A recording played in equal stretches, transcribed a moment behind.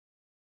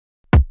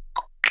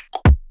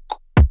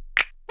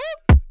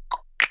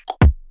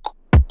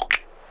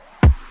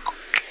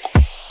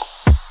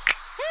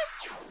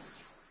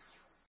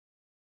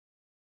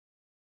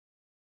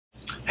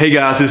Hey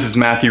guys, this is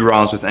Matthew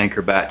Rollins with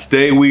Anchor Bat.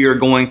 Today we are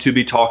going to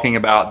be talking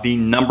about the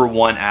number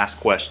one asked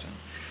question.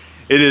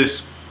 It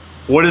is,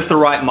 what is the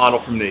right model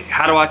for me?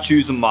 How do I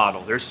choose a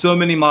model? There's so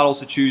many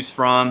models to choose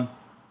from,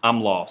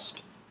 I'm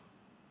lost.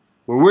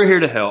 Well, we're here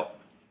to help,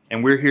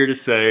 and we're here to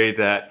say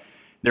that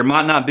there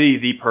might not be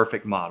the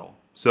perfect model.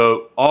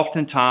 So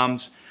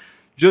oftentimes,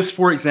 just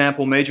for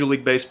example, Major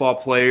League Baseball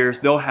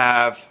players,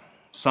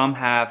 some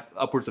have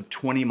upwards of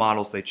 20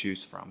 models they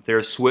choose from. If they're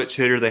a switch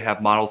hitter, they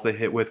have models they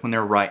hit with when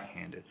they're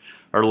right-handed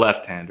or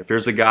left-handed. If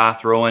there's a guy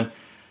throwing,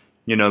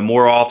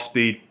 more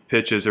off-speed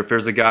pitches, or if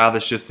there's a guy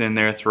that's just in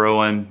there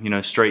throwing,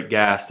 straight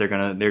gas, they're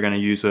gonna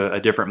use a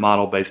different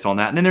model based on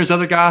that. And then there's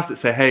other guys that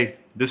say, hey,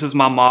 this is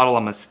my model,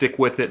 I'm gonna stick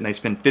with it, and they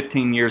spend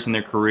 15 years in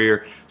their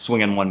career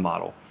swinging one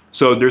model.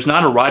 So there's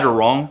not a right or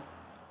wrong,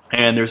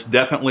 and there's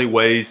definitely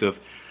ways of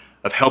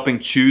helping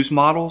choose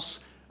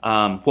models.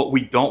 What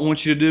we don't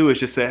want you to do is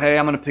just say, hey,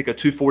 I'm going to pick a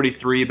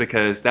 243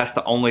 because that's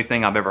the only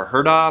thing I've ever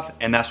heard of,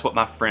 and that's what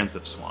my friends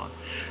have swung.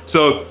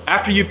 So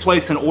after you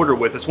place an order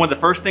with us, one of the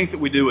first things that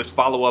we do is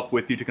follow up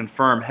with you to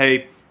confirm,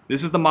 hey,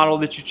 this is the model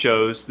that you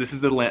chose, this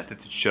is the length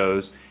that you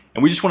chose,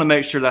 and we just want to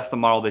make sure that's the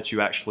model that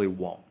you actually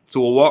want.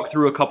 So we'll walk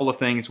through a couple of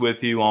things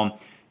with you on,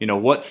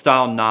 what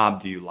style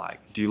knob do you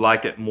like? Do you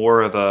like it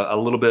more of a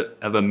little bit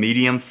of a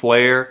medium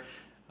flare?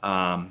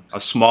 A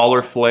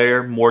smaller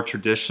flare, more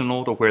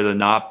traditional to where the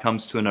knob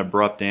comes to an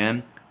abrupt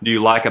end? Do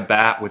you like a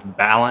bat with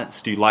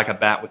balance? Do you like a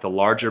bat with a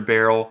larger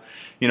barrel?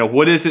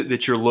 What is it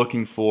that you're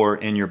looking for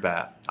in your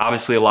bat?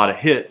 Obviously a lot of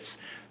hits,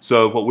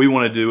 so what we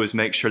want to do is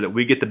make sure that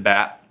we get the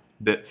bat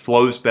that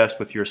flows best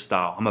with your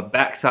style. I'm a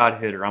backside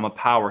hitter, I'm a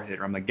power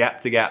hitter, I'm a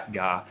gap-to-gap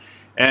guy,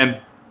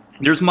 and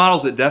there's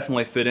models that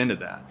definitely fit into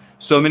that.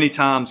 So many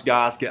times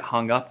guys get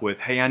hung up with,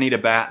 hey, I need a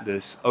bat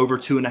that's over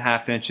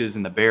 2.5 inches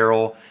in the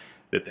barrel,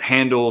 that the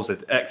handle's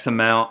at X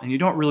amount, and you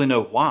don't really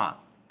know why.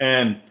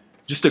 And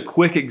just a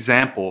quick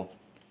example,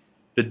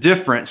 the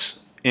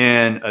difference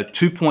in a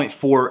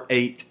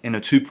 2.48 and a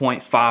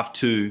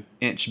 2.52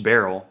 inch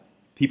barrel,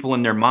 people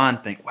in their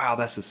mind think, wow,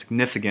 that's a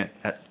significant,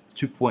 that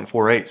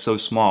 2.48 so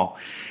small.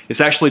 It's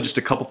actually just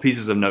a couple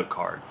pieces of note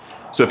card.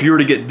 So if you were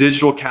to get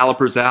digital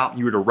calipers out,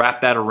 you were to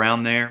wrap that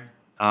around there,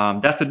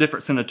 that's the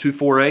difference in a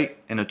 2.48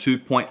 and a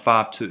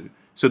 2.52.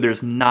 So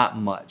there's not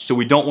much. So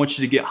we don't want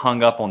you to get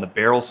hung up on the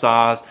barrel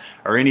size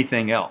or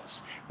anything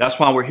else. That's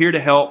why we're here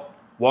to help,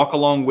 walk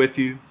along with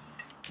you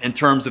in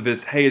terms of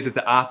hey, is it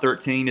the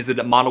i13? Is it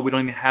a model we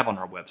don't even have on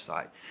our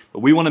website? But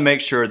we want to make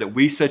sure that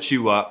we set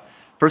you up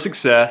for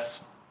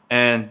success,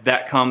 and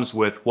that comes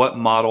with what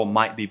model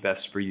might be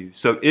best for you.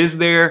 So is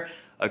there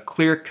a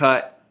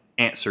clear-cut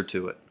answer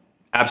to it?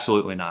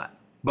 Absolutely not.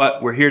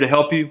 But we're here to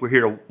help you. We're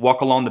here to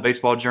walk along the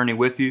baseball journey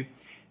with you.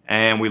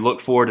 And we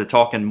look forward to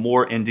talking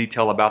more in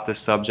detail about this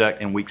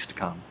subject in weeks to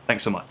come.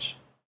 Thanks so much.